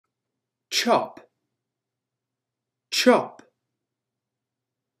chop, chop.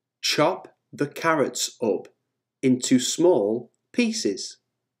 Chop the carrots up into small pieces.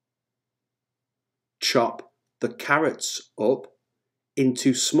 Chop the carrots up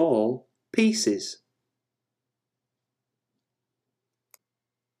into small pieces.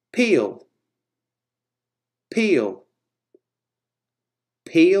 Peel, peel.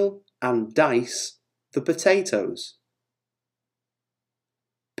 Peel and dice the potatoes.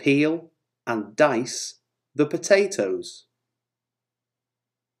 Peel and dice the potatoes.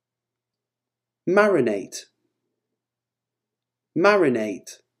 Marinate,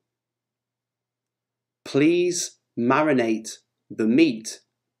 marinate. Please marinate the meat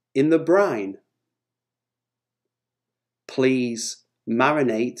in the brine. Please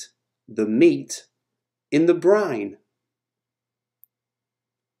marinate the meat in the brine.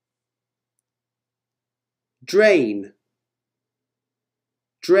 Drain,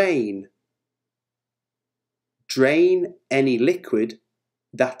 drain. Drain any liquid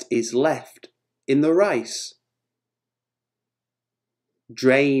that is left in the rice.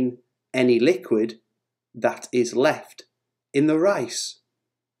 Drain any liquid that is left in the rice.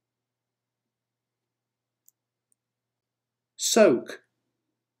 Soak,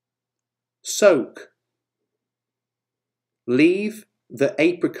 soak. Leave the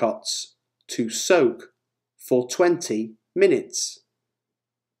apricots to soak for 20 minutes.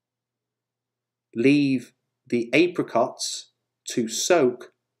 Leave the apricots to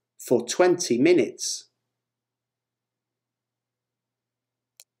soak for 20 minutes.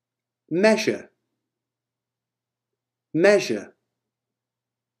 Measure, measure.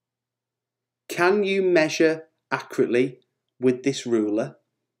 Can you measure accurately with this ruler?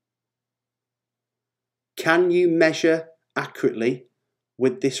 Can you measure accurately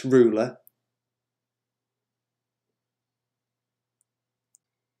with this ruler?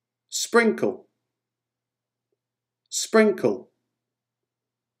 Sprinkle, sprinkle.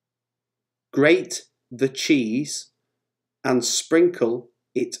 Grate the cheese and sprinkle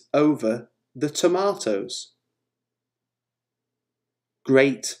it over the tomatoes.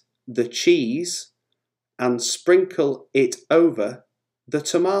 Grate the cheese and sprinkle it over the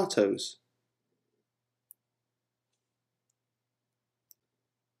tomatoes.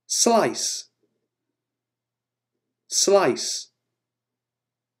 Slice, slice.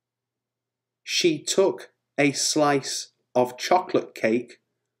 She took a slice of chocolate cake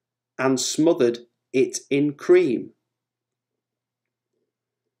and smothered it in cream.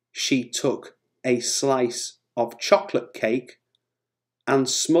 She took a slice of chocolate cake and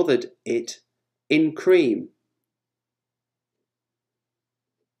smothered it in cream.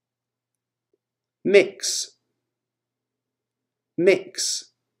 Mix, mix.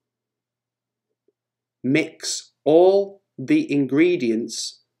 Mix all the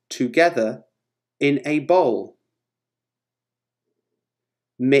ingredients together in a bowl.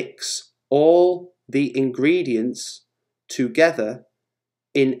 Mix all the ingredients together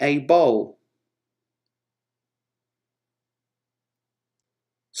in a bowl.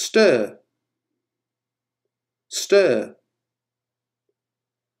 Stir, stir.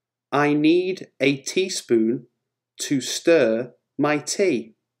 I need a teaspoon to stir my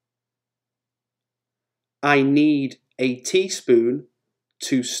tea. I need a teaspoon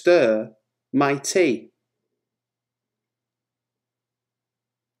to stir my tea.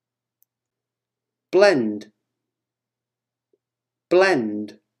 Blend,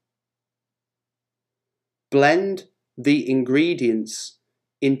 blend. Blend the ingredients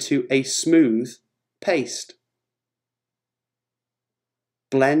into a smooth paste.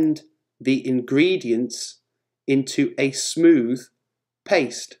 Blend the ingredients into a smooth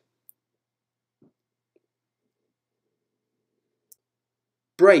paste.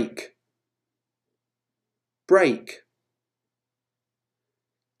 Break, break.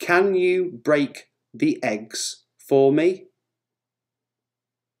 Can you break the eggs for me?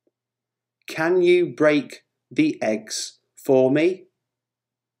 Can you break the eggs for me?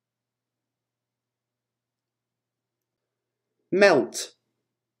 Melt,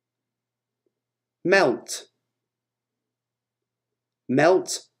 melt.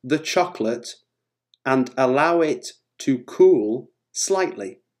 Melt the chocolate and allow it to cool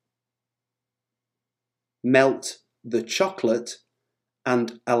slightly. Melt the chocolate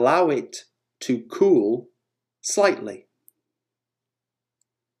and allow it to cool slightly.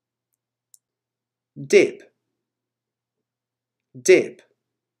 Dip, dip.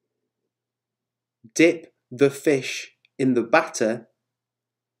 Dip the fish in the batter,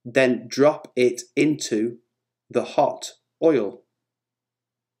 then drop it into the hot oil.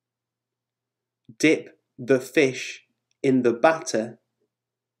 Dip the fish in the batter,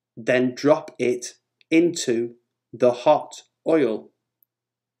 then drop it into the hot oil.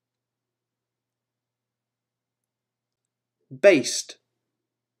 Baste,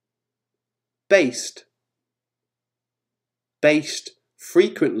 baste, baste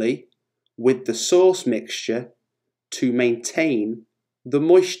frequently with the sauce mixture to maintain the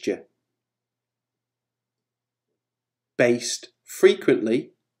moisture. Baste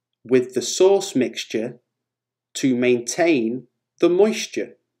frequently with the sauce mixture to maintain the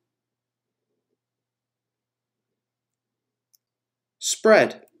moisture.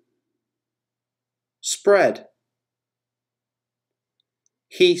 Spread, spread.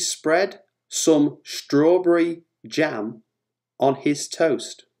 He spread some strawberry jam on his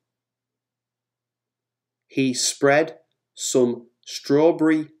toast. He spread some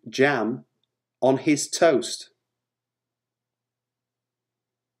strawberry jam on his toast.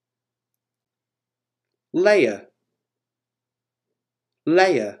 Layer,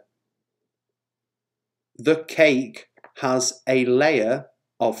 layer. The cake has a layer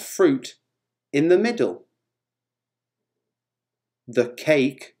of fruit in the middle. The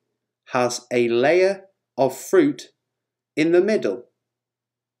cake has a layer of fruit in the middle.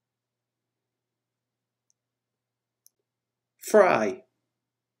 Fry,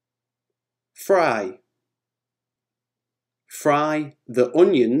 fry. Fry the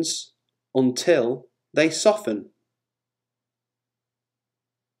onions until they soften.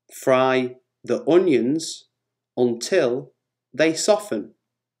 Fry the onions until they soften.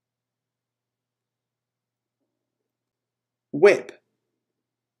 Whip,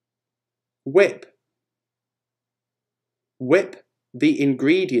 whip. Whip the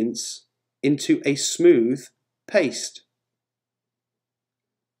ingredients into a smooth paste.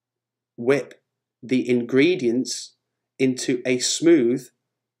 Whip the ingredients into a smooth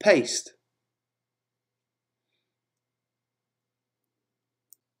paste.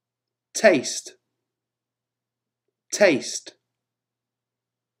 Taste, taste.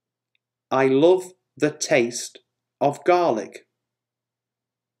 I love the taste of garlic.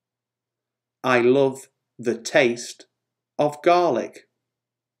 I love the taste of garlic.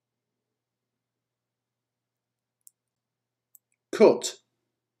 Cut,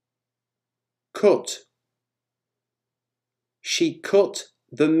 cut. She cut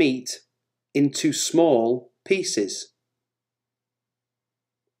the meat into small pieces.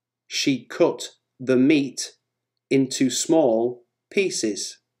 She cut the meat into small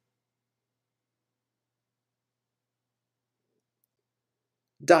pieces.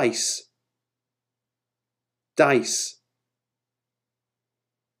 Dice, dice.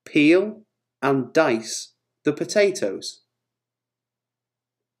 Peel and dice the potatoes.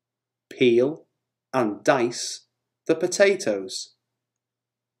 Peel and dice the potatoes.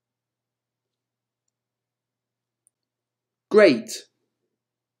 Grate,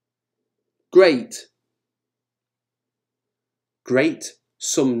 grate. Grate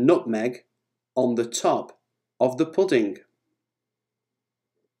some nutmeg on the top of the pudding.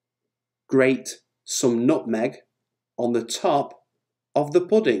 Grate some nutmeg on the top of the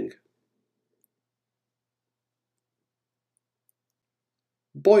pudding.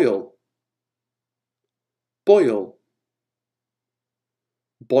 Boil, boil.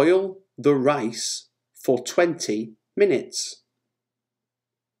 Boil the rice for 20 minutes.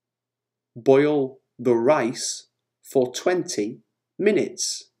 Boil the rice for 20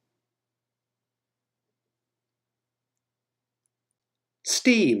 minutes.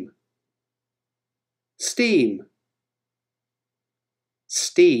 Steam, steam.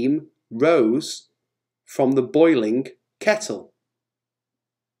 Steam rose from the boiling kettle.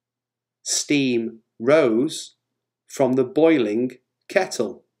 Steam rose from the boiling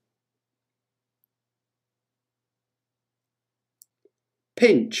kettle.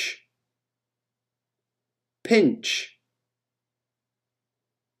 Pinch, pinch.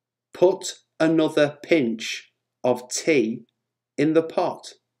 Put another pinch of tea in the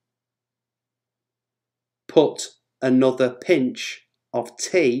pot. Put another pinch of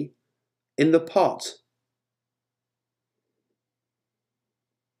tea in the pot.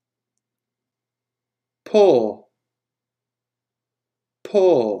 Pour,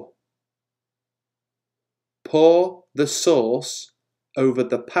 pour. Pour the sauce over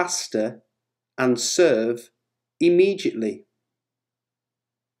the pasta and serve immediately.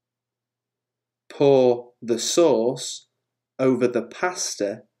 Pour the sauce over the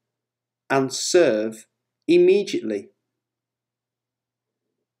pasta and serve immediately.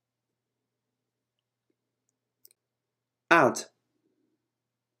 Add,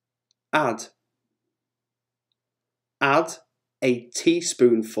 add. Add a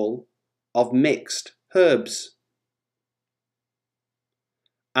teaspoonful of mixed herbs.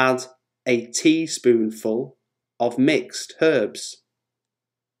 add a teaspoonful of mixed herbs.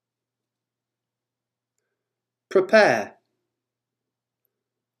 Prepare.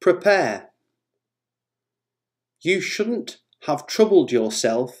 Prepare. You shouldn't have troubled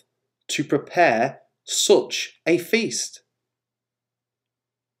yourself to prepare such a feast.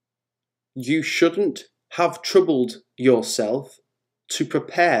 You shouldn't have troubled yourself to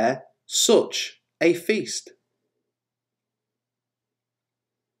prepare such a feast.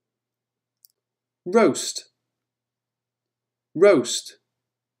 Roast. Roast.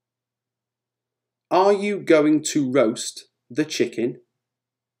 Are you going to roast the chicken?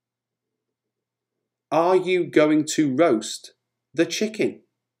 Are you going to roast the chicken?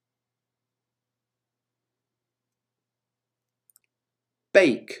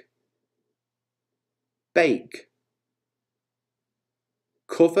 Bake. Bake.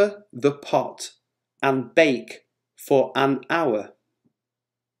 Cover the pot and bake for an hour.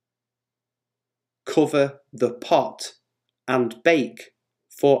 Cover the pot and bake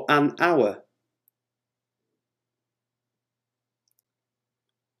for an hour.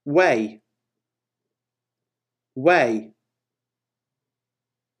 Weigh. Weigh.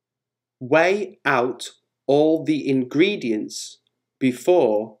 Weigh out all the ingredients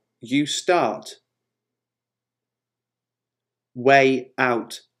before you start. Weigh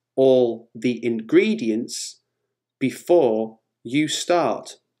out all the ingredients before you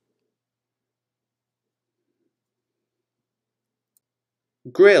start.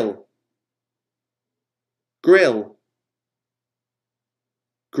 Grill. Grill.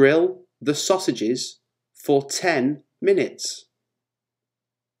 Grill the sausages for 10 minutes.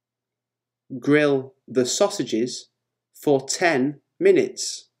 Grill the sausages for 10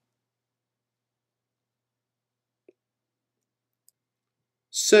 minutes.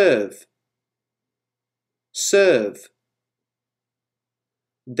 Serve. Serve.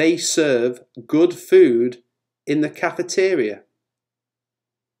 They serve good food in the cafeteria.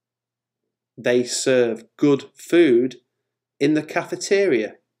 They serve good food in the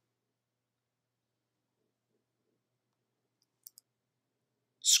cafeteria.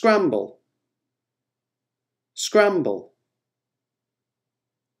 Scramble. Scramble.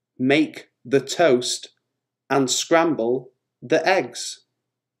 Make the toast and scramble the eggs.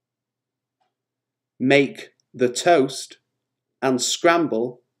 Make the toast and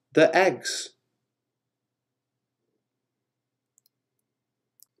scramble the eggs.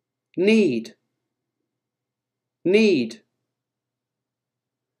 Knead. Knead.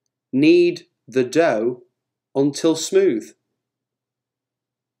 Knead the dough until smooth.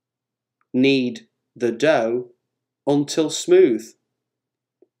 Knead the dough until smooth.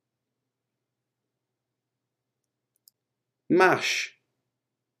 Mash.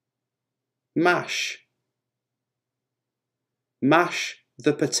 Mash. Mash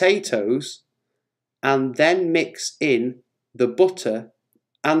the potatoes and then mix in the butter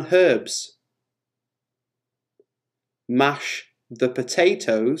and herbs. Mash the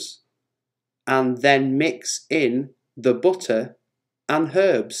potatoes and then mix in the butter and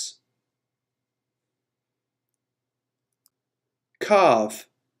herbs. Carve.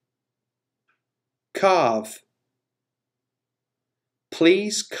 Carve.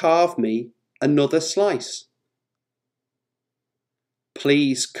 Please carve me another slice.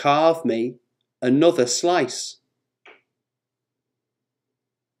 Please carve me another slice.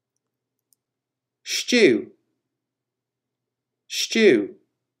 Stew. Stew.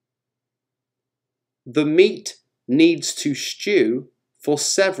 The meat needs to stew for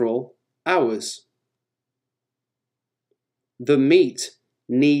several hours. The meat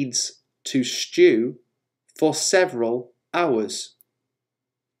needs to stew for several hours.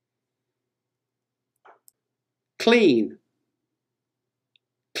 Clean.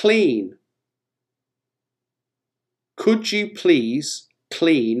 Clean. Could you please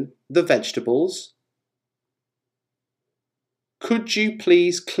clean the vegetables? Could you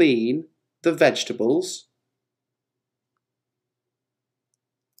please clean the vegetables?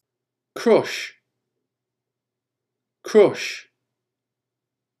 Crush. Crush.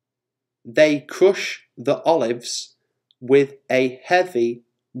 They crush the olives with a heavy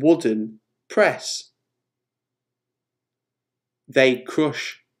wooden press. They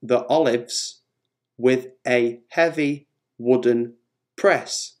crush the olives with a heavy wooden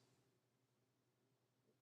press.